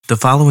The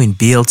following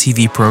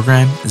BLTV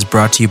program is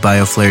brought to you by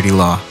O'Flaherty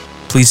Law.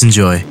 Please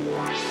enjoy.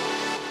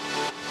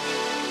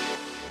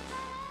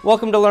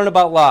 Welcome to Learn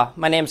About Law.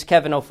 My name is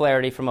Kevin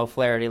O'Flaherty from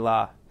O'Flaherty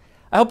Law.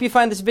 I hope you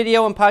find this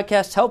video and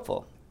podcast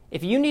helpful.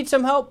 If you need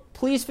some help,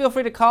 please feel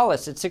free to call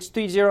us at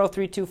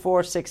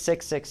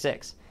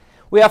 630-324-6666.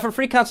 We offer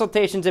free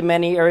consultations in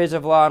many areas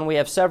of law, and we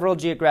have several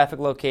geographic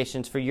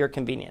locations for your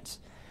convenience.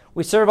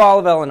 We serve all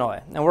of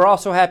Illinois, and we're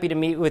also happy to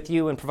meet with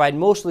you and provide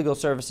most legal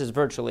services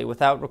virtually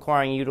without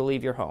requiring you to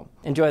leave your home.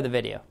 Enjoy the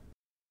video.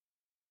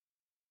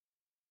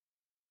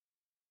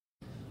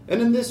 And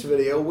in this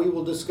video, we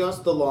will discuss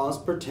the laws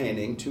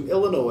pertaining to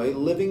Illinois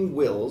living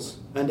wills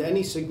and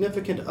any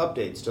significant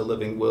updates to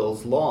living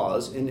wills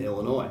laws in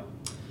Illinois.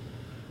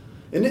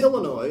 In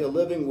Illinois, a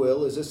living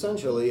will is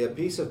essentially a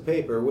piece of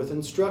paper with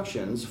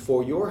instructions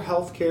for your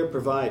healthcare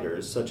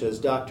providers, such as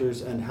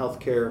doctors and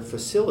healthcare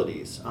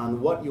facilities, on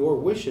what your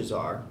wishes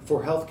are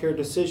for healthcare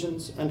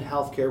decisions and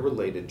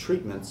healthcare-related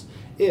treatments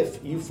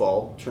if you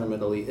fall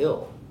terminally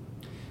ill.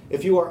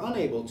 If you are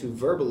unable to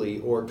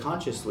verbally or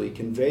consciously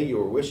convey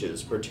your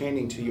wishes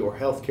pertaining to your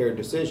healthcare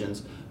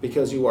decisions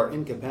because you are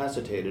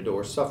incapacitated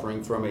or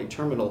suffering from a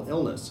terminal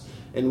illness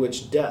in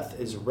which death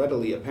is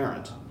readily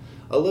apparent,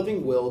 a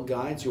living will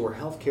guides your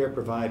healthcare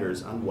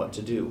providers on what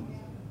to do.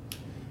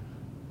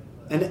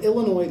 An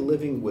Illinois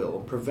living will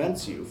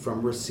prevents you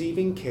from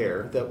receiving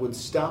care that would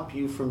stop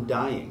you from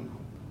dying.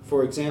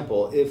 For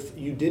example, if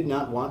you did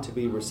not want to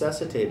be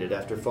resuscitated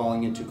after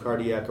falling into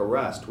cardiac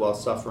arrest while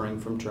suffering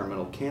from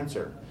terminal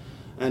cancer,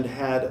 and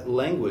had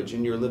language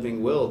in your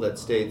living will that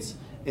states,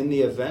 "In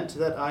the event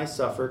that I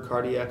suffer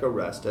cardiac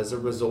arrest as a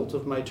result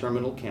of my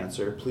terminal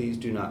cancer, please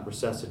do not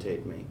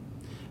resuscitate me,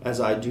 as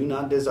I do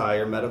not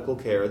desire medical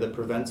care that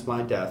prevents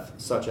my death,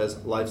 such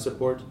as life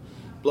support,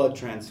 blood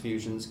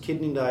transfusions,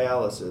 kidney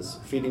dialysis,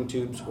 feeding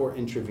tubes, or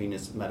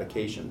intravenous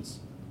medications."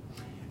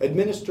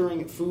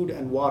 Administering food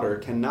and water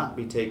cannot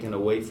be taken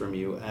away from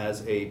you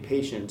as a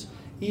patient,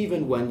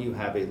 even when you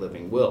have a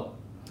living will.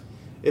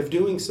 If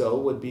doing so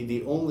would be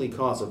the only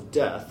cause of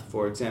death,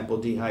 for example,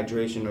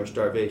 dehydration or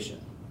starvation.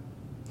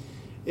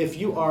 If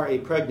you are a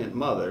pregnant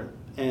mother,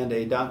 and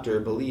a doctor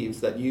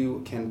believes that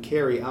you can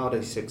carry out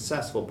a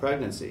successful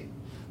pregnancy,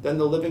 then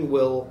the living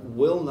will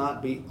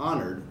not be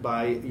honored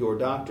by your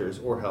doctors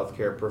or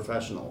healthcare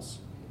professionals.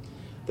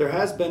 There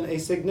has been a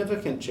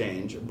significant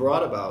change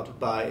brought about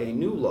by a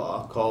new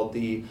law called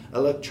the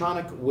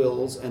Electronic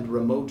Wills and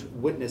Remote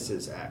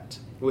Witnesses Act,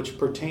 which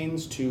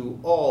pertains to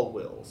all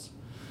wills.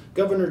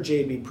 Governor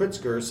J.B.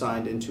 Pritzker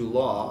signed into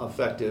law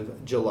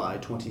effective July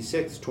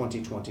 26,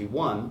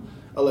 2021,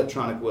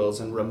 Electronic Wills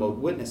and Remote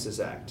Witnesses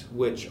Act,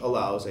 which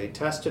allows a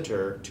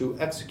testator to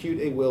execute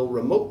a will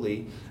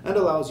remotely and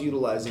allows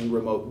utilizing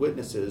remote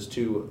witnesses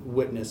to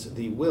witness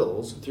the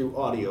wills through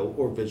audio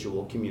or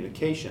visual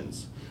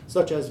communications,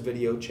 such as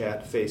video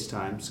chat,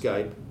 FaceTime,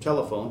 Skype,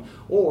 telephone,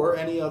 or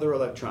any other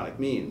electronic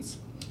means.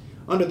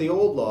 Under the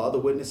old law, the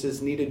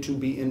witnesses needed to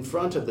be in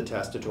front of the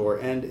testator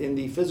and in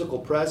the physical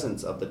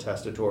presence of the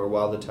testator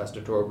while the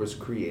testator was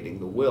creating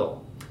the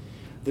will.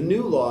 The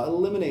new law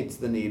eliminates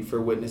the need for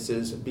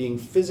witnesses being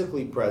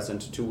physically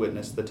present to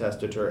witness the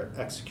testator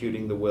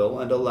executing the will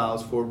and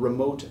allows for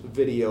remote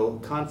video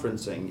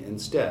conferencing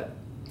instead.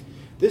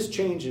 This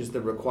changes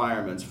the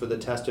requirements for the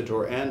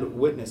testator and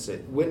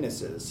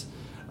witnesses.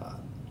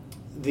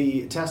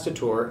 The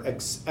testator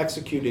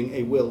executing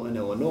a will in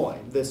Illinois.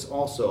 This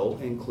also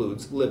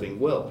includes living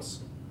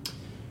wills.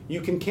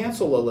 You can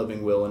cancel a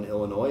living will in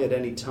Illinois at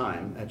any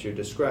time at your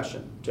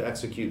discretion. To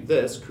execute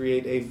this,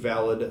 create a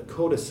valid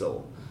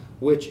codicil,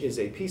 which is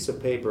a piece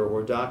of paper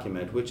or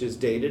document which is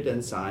dated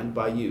and signed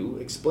by you,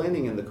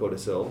 explaining in the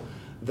codicil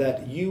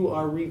that you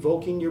are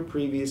revoking your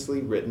previously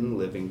written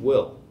living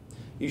will.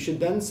 You should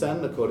then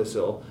send the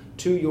codicil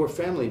to your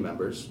family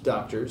members,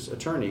 doctors,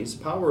 attorneys,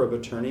 power of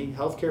attorney,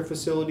 healthcare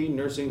facility,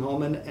 nursing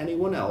home, and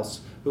anyone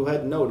else who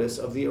had notice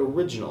of the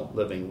original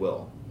living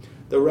will.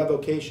 The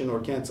revocation or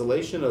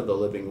cancellation of the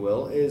living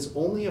will is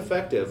only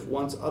effective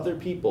once other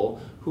people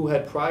who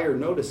had prior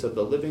notice of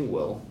the living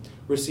will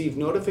receive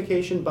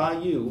notification by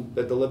you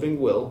that the living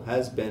will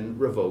has been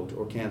revoked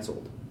or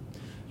canceled.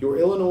 Your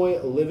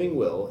Illinois living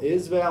will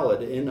is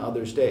valid in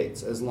other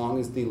states as long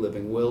as the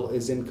living will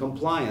is in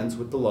compliance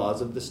with the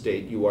laws of the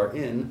state you are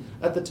in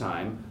at the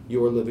time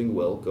your living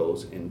will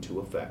goes into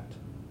effect.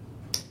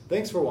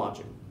 Thanks for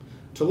watching.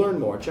 To learn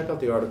more, check out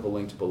the article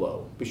linked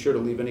below. Be sure to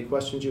leave any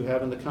questions you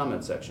have in the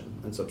comment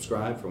section and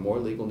subscribe for more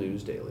legal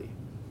news daily.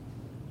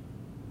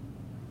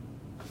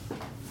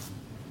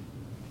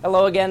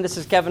 Hello again, this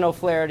is Kevin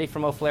O'Flaherty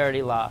from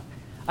O'Flaherty Law.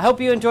 I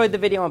hope you enjoyed the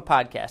video and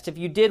podcast. If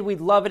you did,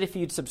 we'd love it if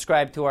you'd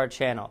subscribe to our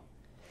channel.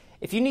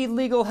 If you need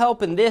legal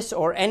help in this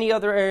or any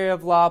other area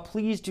of law,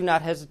 please do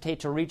not hesitate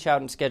to reach out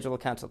and schedule a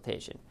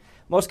consultation.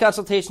 Most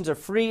consultations are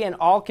free and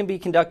all can be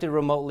conducted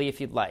remotely if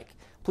you'd like.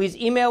 Please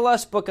email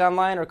us, book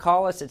online, or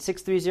call us at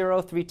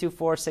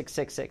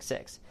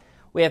 630-324-6666.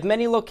 We have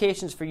many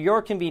locations for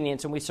your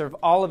convenience and we serve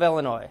all of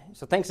Illinois.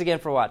 So thanks again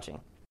for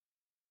watching.